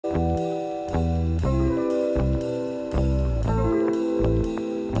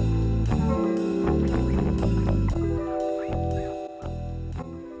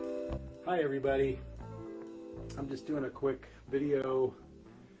Hi everybody, I'm just doing a quick video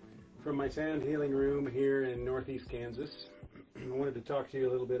from my sound healing room here in Northeast Kansas. I wanted to talk to you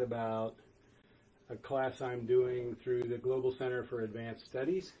a little bit about a class I'm doing through the Global Center for Advanced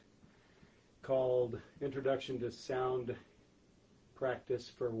Studies called Introduction to Sound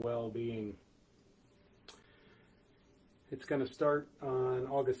Practice for Well-Being. It's going to start on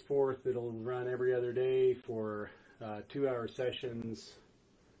August 4th. It'll run every other day for 2-hour sessions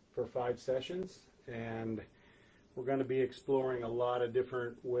for 5 sessions, and we're going to be exploring a lot of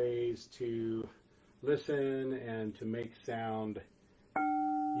different ways to listen and to make sound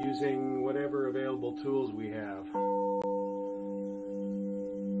using whatever available tools we have.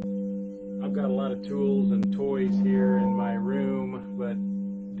 I've got a lot of tools and toys here in my room, but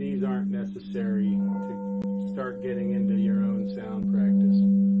these aren't necessary to start getting into your own sound practice.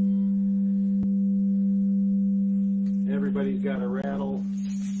 Everybody's got a rattle.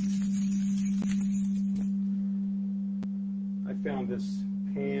 I found this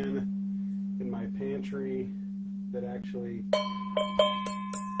pan in my pantry that actually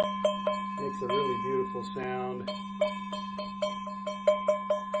makes a really beautiful sound.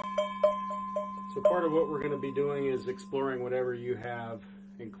 So part of what we're going to be doing is exploring whatever you have,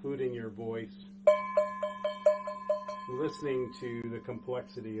 including your voice, listening to the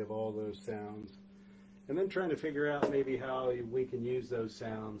complexity of all those sounds, and then trying to figure out maybe how we can use those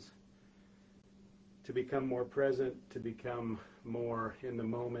sounds to become more present, to become more in the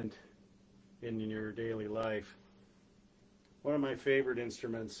moment in your daily life. One of my favorite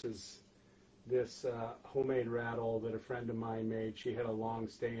instruments is this homemade rattle that a friend of mine made. She had a long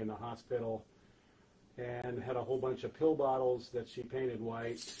stay in the hospital and had a whole bunch of pill bottles that she painted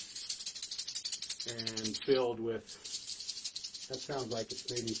white and filled with, that sounds like it's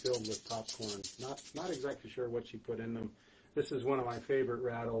maybe filled with popcorn. Not exactly sure what she put in them. This is one of my favorite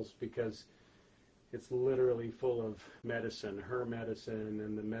rattles because it's literally full of medicine, her medicine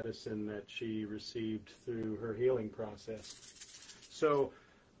and the medicine that she received through her healing process. So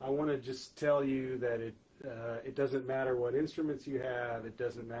I want to just tell you that it doesn't matter what instruments you have, it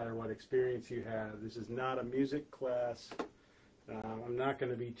doesn't matter what experience you have. This is not a music class. I'm not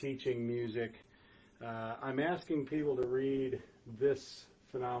going to be teaching music. I'm asking people to read this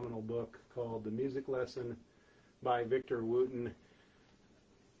phenomenal book called The Music Lesson by Victor Wooten.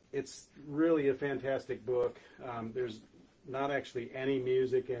 It's really a fantastic book. There's not actually any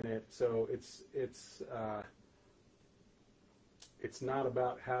music in it, so it's not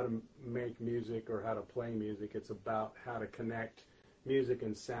about how to make music or how to play music. It's about how to connect music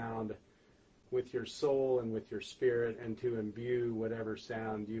and sound with your soul and with your spirit, and to imbue whatever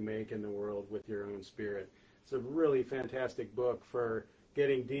sound you make in the world with your own spirit. It's a really fantastic book for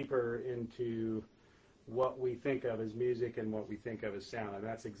getting deeper into what we think of as music and what we think of as sound, and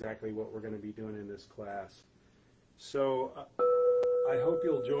that's exactly what we're going to be doing in this class. So I hope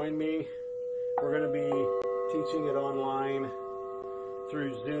you'll join me. We're going to be teaching it online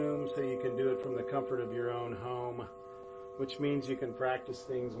through Zoom, so you can do it from the comfort of your own home, which means you can practice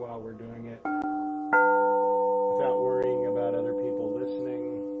things while we're doing it without worrying about other people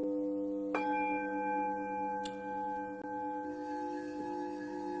listening.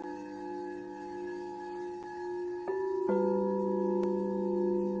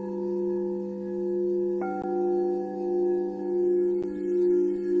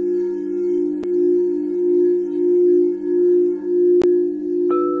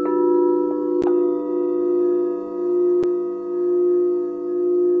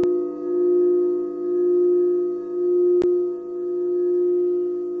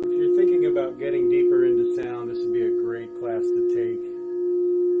 About getting deeper into sound, this would be a great class to take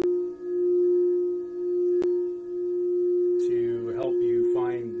to help you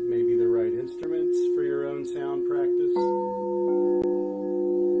find maybe the right instruments for your own sound practice,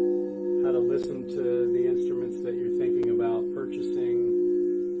 how to listen to the instruments that you're thinking about purchasing,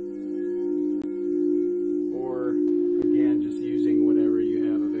 or again just using whatever you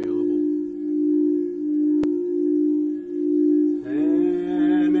have available.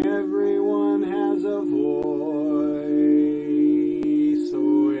 Everyone has a voice,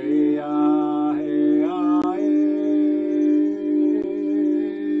 oh yeah, yeah, yeah.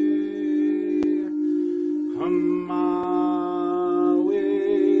 Hum, ah, we,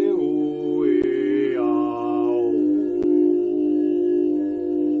 oh, yeah.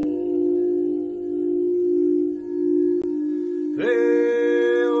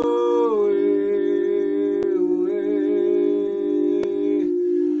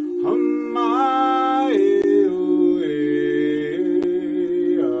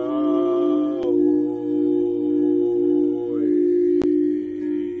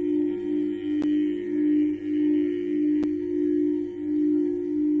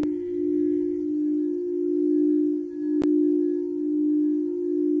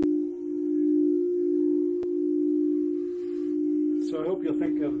 you'll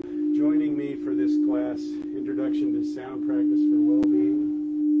think of joining me for this class, Introduction to Sound Practice for Wellbeing.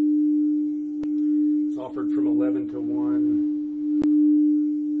 It's offered from 11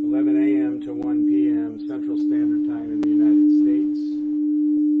 a.m. to 1 p.m. Central Standard Time in the United States.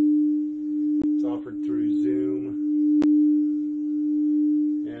 It's offered through Zoom,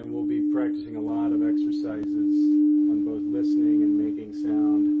 and we'll be practicing a lot of exercises on both listening and making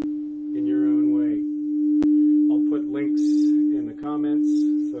sound in your own way. I'll put links in the comments